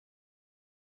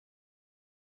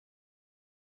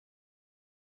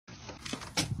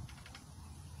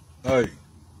Hey,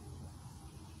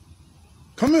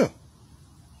 come here.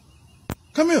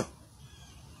 Come here.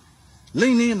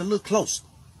 Lean in a little closer.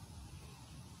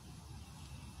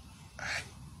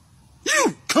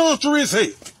 You country as hell.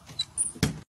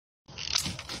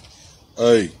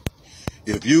 Hey,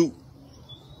 if you...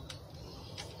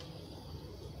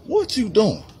 What you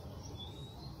doing?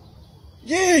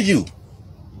 Yeah, you.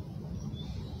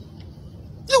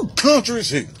 You country as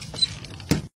hell.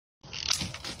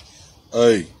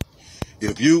 Hey,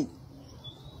 if you...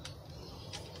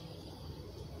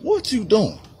 What you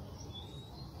doing?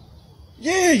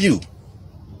 Yeah, you.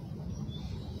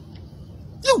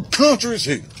 You country as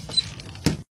hell.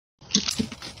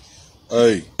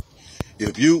 Hey,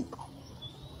 if you...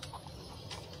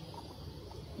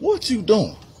 What you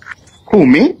doing? Who,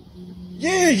 me?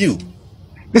 Yeah, you.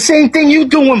 The same thing you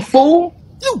doing, fool.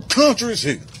 You country as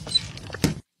hell.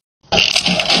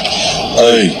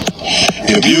 Hey,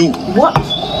 if you... What?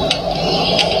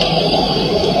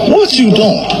 What you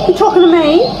doing? You talking to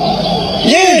me?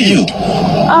 Yeah, you.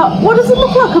 What does it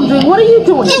look like I'm doing? What are you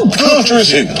doing? You country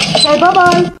as hell. Okay,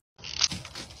 bye-bye.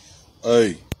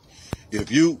 Hey,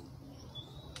 if you...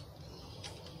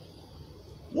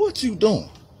 What you doing?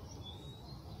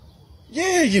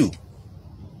 Yeah, you.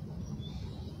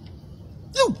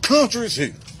 You country as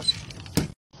hell.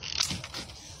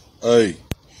 Hey,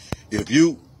 if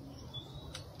you...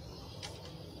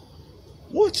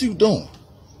 What you doing?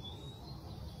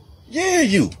 Yeah,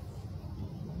 you.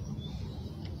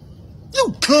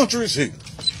 You country as hell.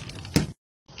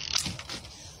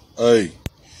 Hey,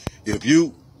 if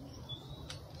you...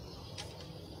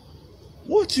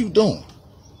 What you doing?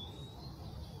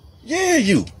 Yeah,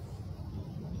 you.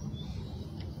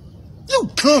 You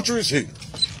country as hell.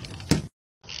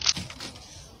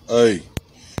 Hey,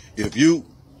 if you...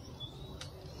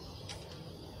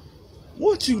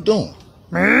 What you doing?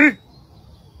 Me?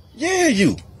 Yeah,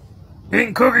 you.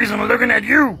 Eating cookies and looking at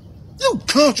you. You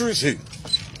country as hell.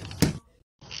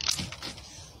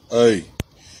 Hey,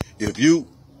 if you...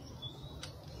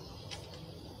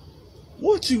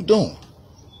 What you doing?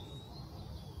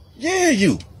 Yeah,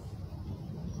 you.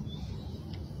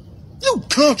 You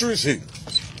country as hell.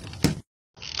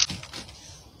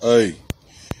 Hey,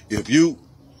 if you...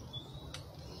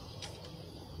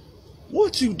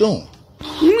 What you doing?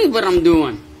 You mean what I'm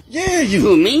doing? Yeah, you.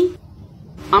 Who, me?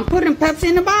 I'm putting Pepsi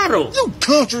in the bottle. You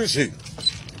country as hell.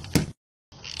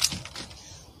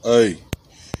 Hey,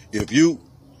 if you...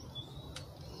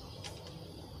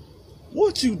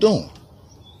 What you doing?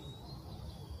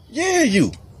 Yeah,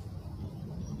 you.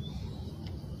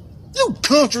 You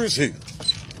country as hell.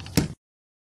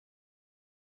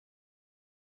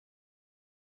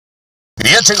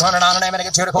 Get 200 on an M and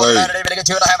get 2 to quarter, and get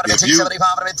 2 to have it,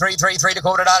 275, and 3 to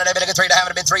quarter, and get 3 to have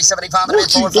it, 375,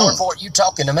 and 4. You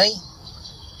talking to me?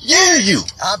 Yeah, you.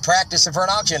 I'm practicing for an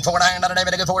auction. 4.9 on an M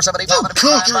and get 475, and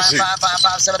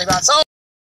 5.75. So.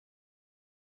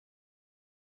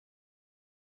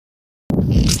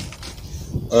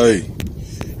 Hey,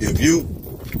 if you...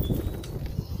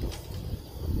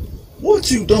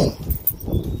 What you doing?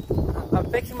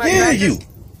 I'm fixing my Yeah, tractor. you.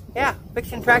 Yeah,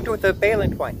 fixing tractor with a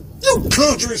baling twine. You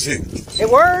country as hell. It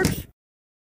works.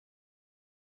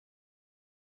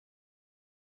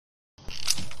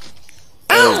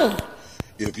 Hey,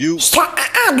 if you...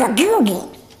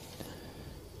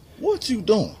 What you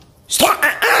doing?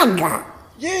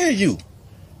 Yeah, you.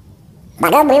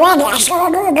 Country as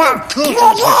hell.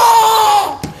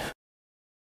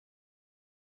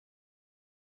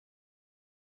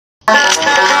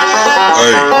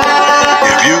 Hey,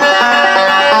 if you...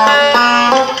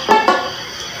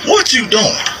 What you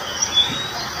doing?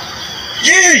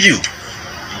 Yeah, you.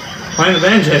 Playing the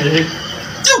banjo, dude.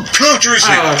 You country as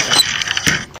hell.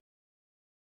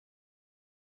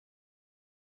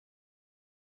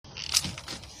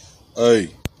 Hey,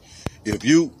 if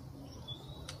you...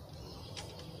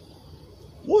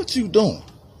 What you doing?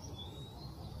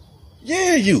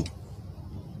 Yeah, you.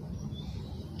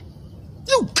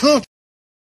 You country...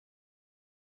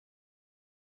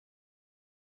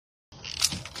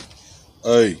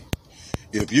 Hey,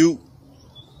 if you...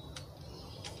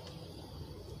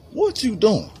 What you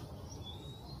doing?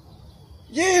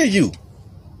 Yeah, you.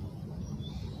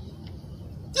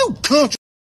 You country...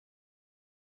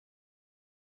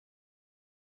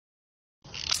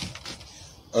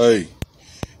 Hey,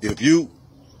 if you...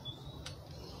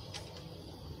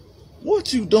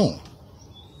 What you doing?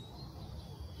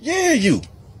 Yeah, you.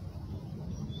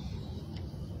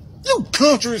 You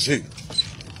country as hell.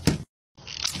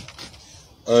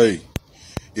 Hey,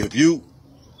 if you...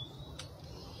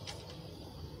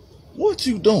 What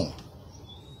you doing?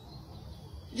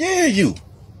 Yeah, you.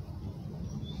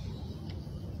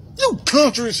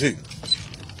 country as hell.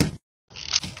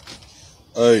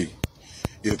 Hey,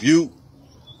 if you...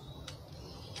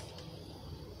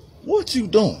 What you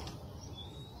doing?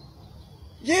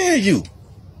 Yeah, you.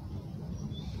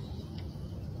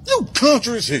 You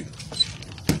country as hell.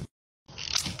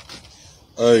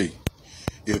 Hey,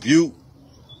 if you...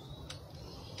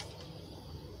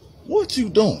 What you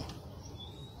doing?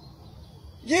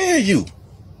 Yeah, you.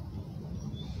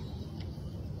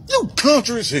 You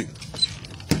country as hell.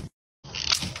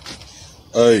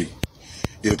 Hey,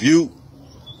 if you...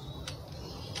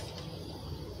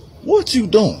 What you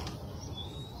doing?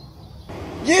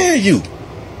 Yeah, you.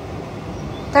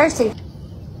 Thirsty.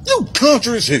 You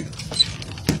country as hell.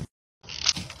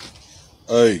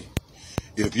 Hey,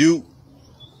 if you...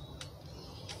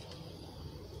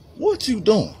 What you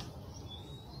doing?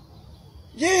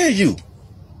 Yeah, you.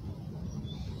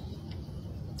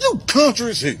 You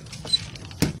country as hell.